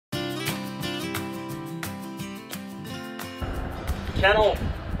kennel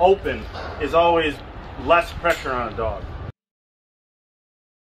open is always less pressure on a dog.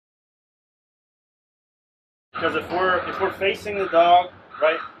 Because if we're facing the dog,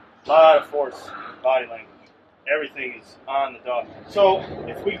 right, a lot of force, body language, everything is on the dog. So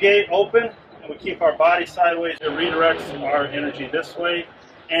if we gate open and we keep our body sideways, it redirects our energy this way,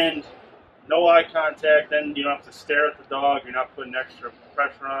 and no eye contact. Then you don't have to stare at the dog. You're not putting extra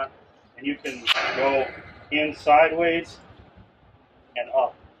pressure on, and you can go in sideways and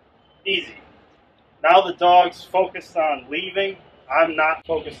up, easy. Now the dog's focused on leaving. I'm not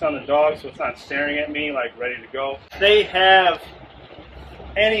focused on the dog, so it's not staring at me like ready to go. If they have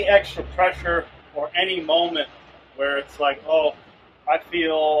any extra pressure or any moment where it's like, oh, I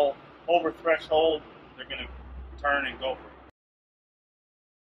feel over threshold, they're going to turn and go for it.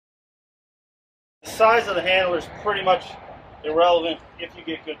 The size of the handler is pretty much irrelevant if you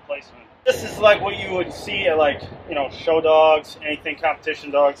get good placement. This is like what you would see at, like, you know, show dogs, anything competition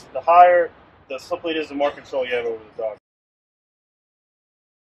dogs. The higher the slip lead is, the more control you have over the dog.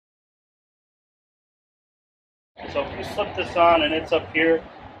 So if you slip this on and it's up here,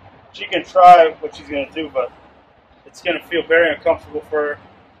 she can try what she's going to do, but it's going to feel very uncomfortable for her,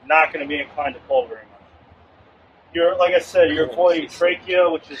 not going to be inclined to pull very much. You're, like I said, you're avoiding trachea,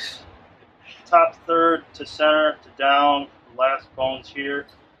 which is top third to center to down, the last bones here.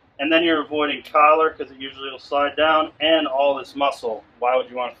 And then you're avoiding collar because it usually will slide down, and all this muscle. Why would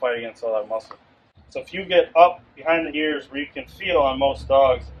you want to fight against all that muscle? So if you get up behind the ears where you can feel on most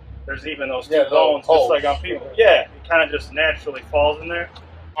dogs, there's even those two bones, just like on people. Yeah, it kind of just naturally falls in there.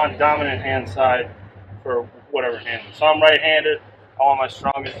 On dominant hand side for whatever hand. So I'm right-handed. I want my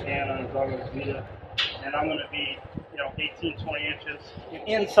strongest hand on the dog with Vita. And I'm going to be, 18, 20 inches.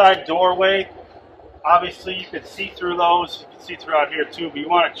 Inside doorway, obviously you could see through those. You can see through out here too, but you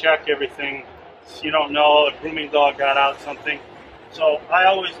want to check everything. So you don't know if a grooming dog got out something. So I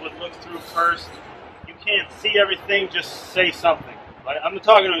always would look through first. You can't see everything, just say something. Like, I'm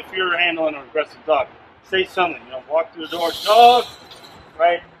talking to if you're handling an aggressive dog. Say something, walk through the door, dog,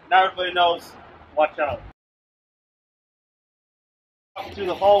 right? Now everybody knows, watch out. Walk through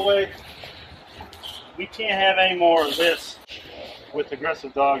the hallway. We can't have any more of this with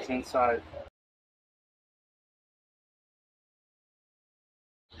aggressive dogs inside.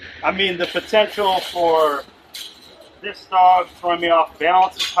 I mean, the potential for this dog throwing me off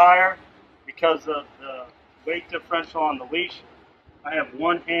balance is higher because of the weight differential on the leash. I have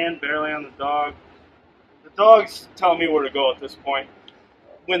one hand barely on the dog. The dog's telling me where to go at this point.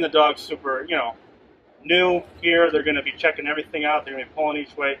 When the dog's super, new here, they're going to be checking everything out. They're going to be pulling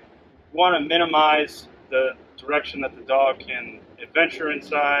each way. You want to minimize the direction that the dog can adventure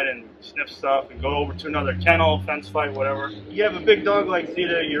inside and sniff stuff and go over to another kennel, fence fight, whatever. You have a big dog like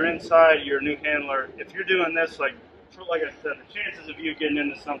Zeta, you're inside, you're a new handler. If you're doing this, like I said, the chances of you getting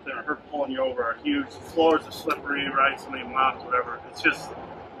into something or her pulling you over are huge. The floors are slippery, right? Somebody mops, whatever. It's just,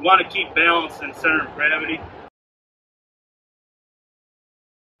 you want to keep balance and center of gravity.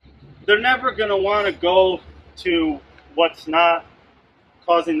 They're never going to want to go to what's not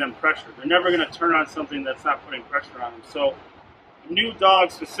causing them pressure. They're never going to turn on something that's not putting pressure on them. So new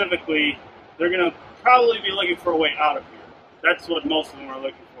dogs specifically, they're going to probably be looking for a way out of here. That's what most of them are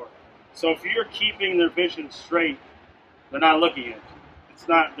looking for. So if you're keeping their vision straight, they're not looking at you.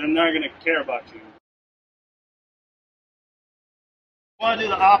 They're not going to care about you. I want to do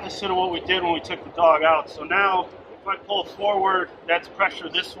the opposite of what we did when we took the dog out. So now, if I pull forward, that's pressure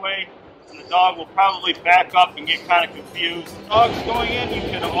this way, and the dog will probably back up and get kind of confused. The dog's going in, you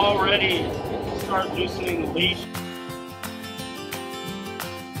can already start loosening the leash.